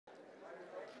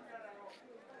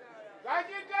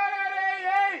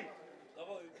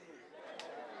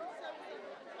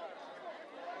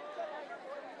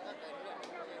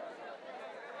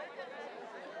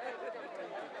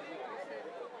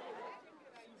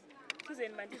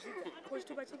Tuzen mandizvidza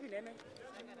kochitupa chipi nene.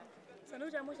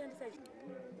 Sanokuti amoshandisa ichi.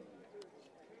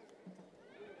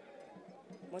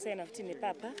 Mosaina futi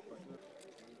nepapa.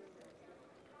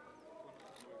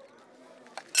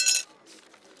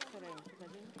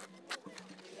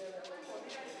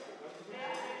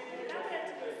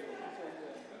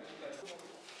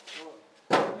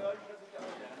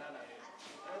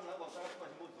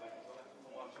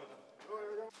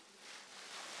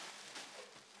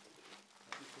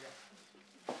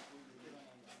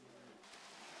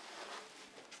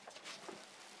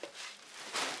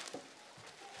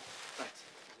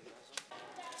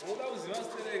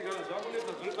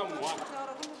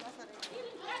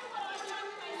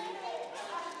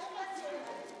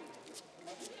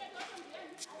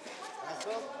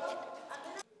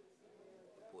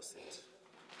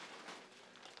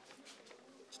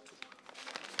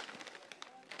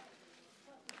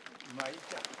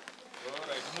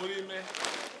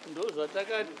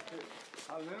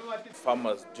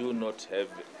 Farmers do not have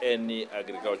any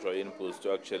agricultural inputs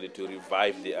to actually to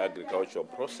revive the agricultural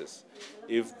process.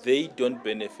 If they don't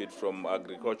benefit from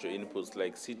agricultural inputs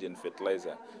like seed and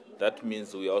fertilizer, that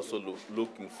means we're also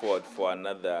looking forward for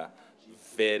another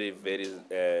very, very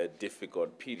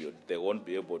difficult period. They won't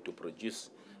be able to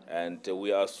produce. And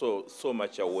we are so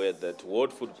much aware that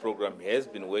World Food Program has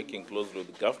been working closely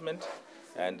with the government,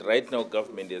 and right now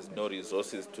government has no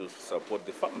resources to support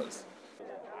the farmers.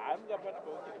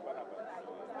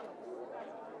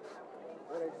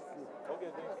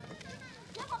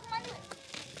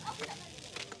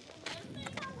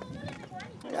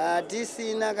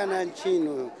 Hatisina kana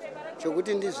chinhu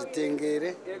chokuti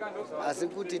ndizvitengere, asi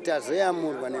kuti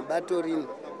tazoyamurwa nebato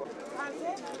rino.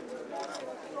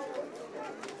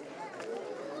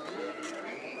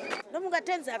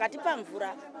 Nomungatenzi akatipa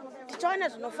mvura tichaona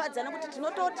zvinofadza nekuti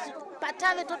tinototi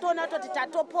patave totoona kuti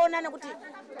tatopona nekuti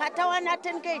patawana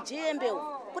 10 kg yembeu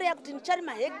kuriya kuti ndichari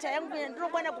mahekta yangu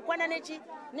ndinokwana kukwana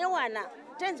newana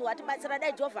tenzi watibatsira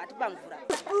dai Jehovha atipa mvura.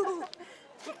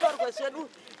 Tutorwe zvedu.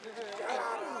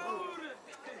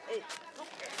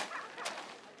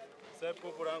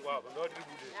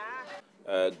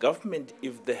 Government,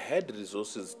 if they had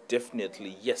resources,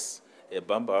 definitely yes, a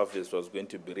bumper harvest was going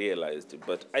to be realized.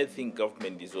 But I think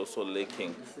government is also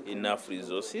lacking enough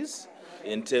resources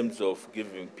in terms of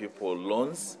giving people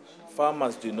loans.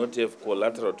 Farmers do not have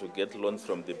collateral to get loans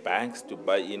from the banks to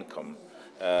buy income,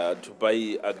 to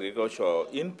buy agricultural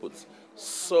inputs.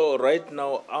 So right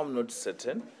now, I'm not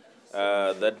certain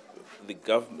that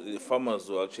the farmers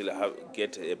will actually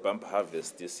get a bumper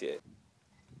harvest this year.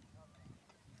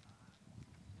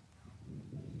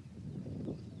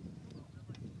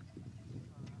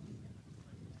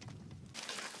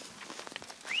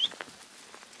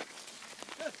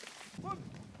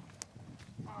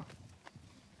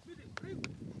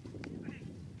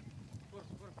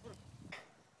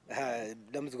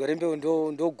 Dambudziko rembeu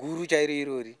ndo guru chairo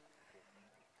irori.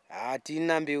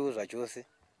 Hatina mbeu zvachose.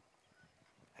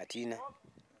 Hatina.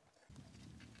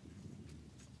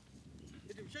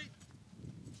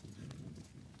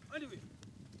 Anyway.